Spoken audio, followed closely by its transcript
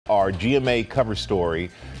Our GMA cover story.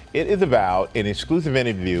 It is about an exclusive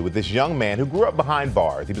interview with this young man who grew up behind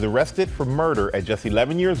bars. He was arrested for murder at just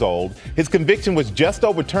 11 years old. His conviction was just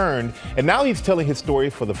overturned, and now he's telling his story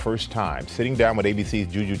for the first time. Sitting down with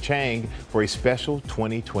ABC's Juju Chang for a special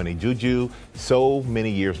 2020. Juju, so many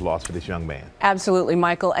years lost for this young man. Absolutely,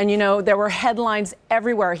 Michael. And you know, there were headlines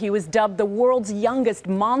everywhere. He was dubbed the world's youngest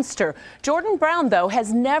monster. Jordan Brown, though,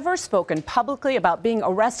 has never spoken publicly about being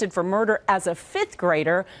arrested for murder as a fifth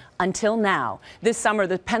grader until now. This summer,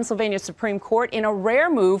 the Pennsylvania Supreme Court, in a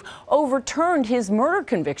rare move, overturned his murder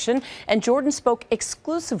conviction, and Jordan spoke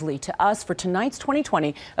exclusively to us for tonight's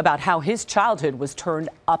 2020 about how his childhood was turned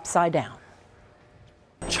upside down.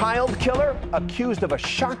 Child killer accused of a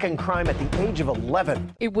shocking crime at the age of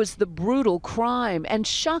 11. It was the brutal crime and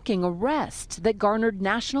shocking arrest that garnered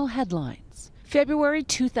national headlines. February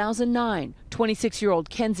 2009, 26-year-old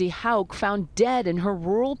Kenzie Hauk found dead in her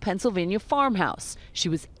rural Pennsylvania farmhouse. She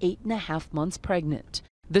was 8.5 months pregnant.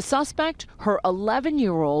 The suspect, her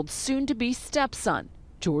 11-year-old soon-to-be stepson,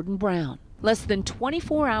 Jordan Brown. Less than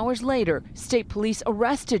 24 hours later, state police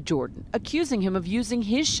arrested Jordan, accusing him of using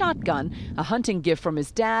his shotgun, a hunting gift from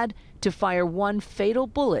his dad, to fire one fatal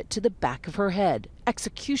bullet to the back of her head,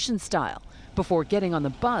 execution style, before getting on the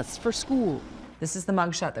bus for school. This is the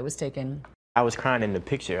mugshot that was taken. I was crying in the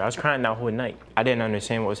picture. I was crying that whole night. I didn't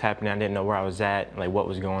understand what was happening. I didn't know where I was at, like what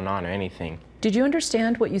was going on or anything. Did you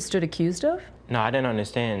understand what you stood accused of? No, I didn't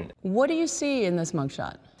understand. What do you see in this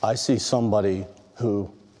mugshot? I see somebody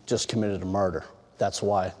who just committed a murder. That's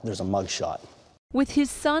why there's a mugshot. With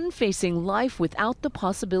his son facing life without the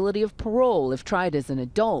possibility of parole if tried as an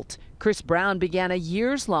adult, Chris Brown began a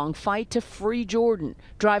years-long fight to free Jordan,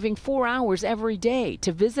 driving 4 hours every day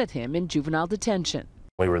to visit him in juvenile detention.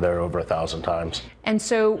 We were there over 1,000 times. And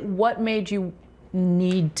so what made you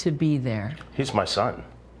need to be there? He's my son.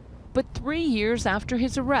 But 3 years after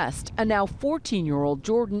his arrest, a now 14-year-old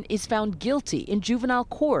Jordan is found guilty in juvenile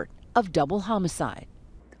court of double homicide.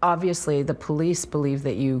 Obviously, the police believe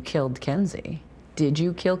that you killed Kenzie. Did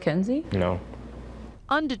you kill Kenzie? No.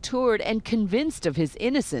 Undeterred and convinced of his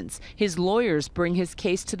innocence, his lawyers bring his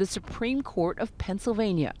case to the Supreme Court of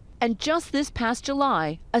Pennsylvania. And just this past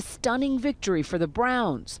July, a stunning victory for the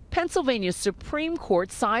Browns. Pennsylvania's Supreme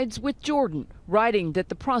Court sides with Jordan, writing that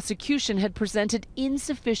the prosecution had presented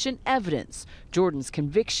insufficient evidence. Jordan's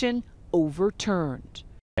conviction overturned.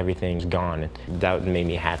 Everything's gone. That made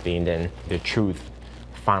me happy, and then the truth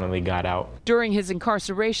finally got out. During his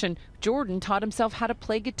incarceration, Jordan taught himself how to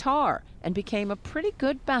play guitar and became a pretty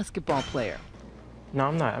good basketball player. No,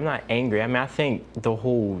 I'm not angry. I mean, I think the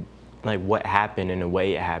whole, like, what happened and the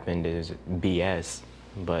way it happened is BS,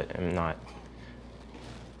 but I'm not.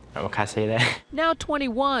 Can I say that? Now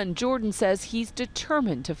 21, Jordan says he's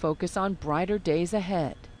determined to focus on brighter days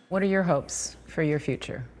ahead. What are your hopes for your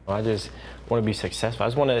future? I just want to be successful. I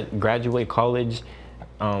just want to graduate college,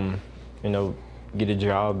 you know, get a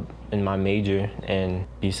job in my major and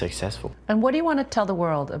be successful. And what do you want to tell the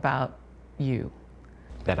world about you?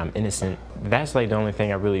 That I'm innocent. That's like the only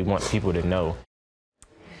thing I really want people to know.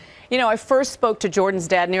 You know, I first spoke to Jordan's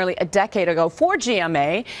dad nearly a decade ago for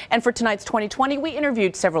GMA, and for tonight's 2020, we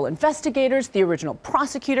interviewed several investigators, the original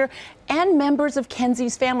prosecutor, and members of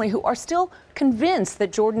Kenzie's family who are still convinced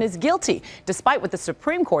that Jordan is guilty, despite what the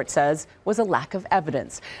Supreme Court says was a lack of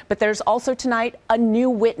evidence. But there's also tonight a new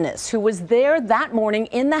witness who was there that morning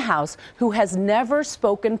in the house who has never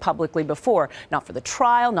spoken publicly before, not for the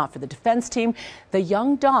trial, not for the defense team, the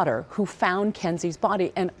young daughter who found Kenzie's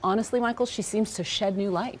body. And honestly, Michael, she seems to shed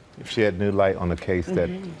new light. Shed new light on the case that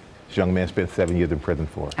this young man spent 7 years in prison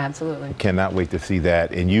for. Absolutely. Cannot wait to see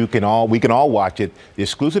that. And we can all watch it. The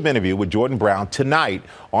exclusive interview with Jordan Brown tonight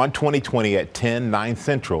on 2020 at 10, 9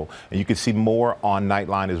 Central. And you can see more on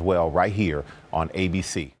Nightline as well, right here on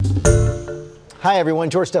ABC. Hi, everyone.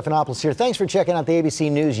 George Stephanopoulos here. Thanks for checking out the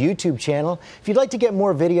ABC News YouTube channel. If you'd like to get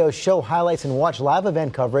more videos, show highlights, and watch live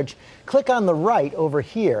event coverage, click on the right over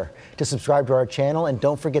here to subscribe to our channel. And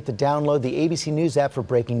don't forget to download the ABC News app for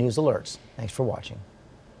breaking news alerts. Thanks for watching.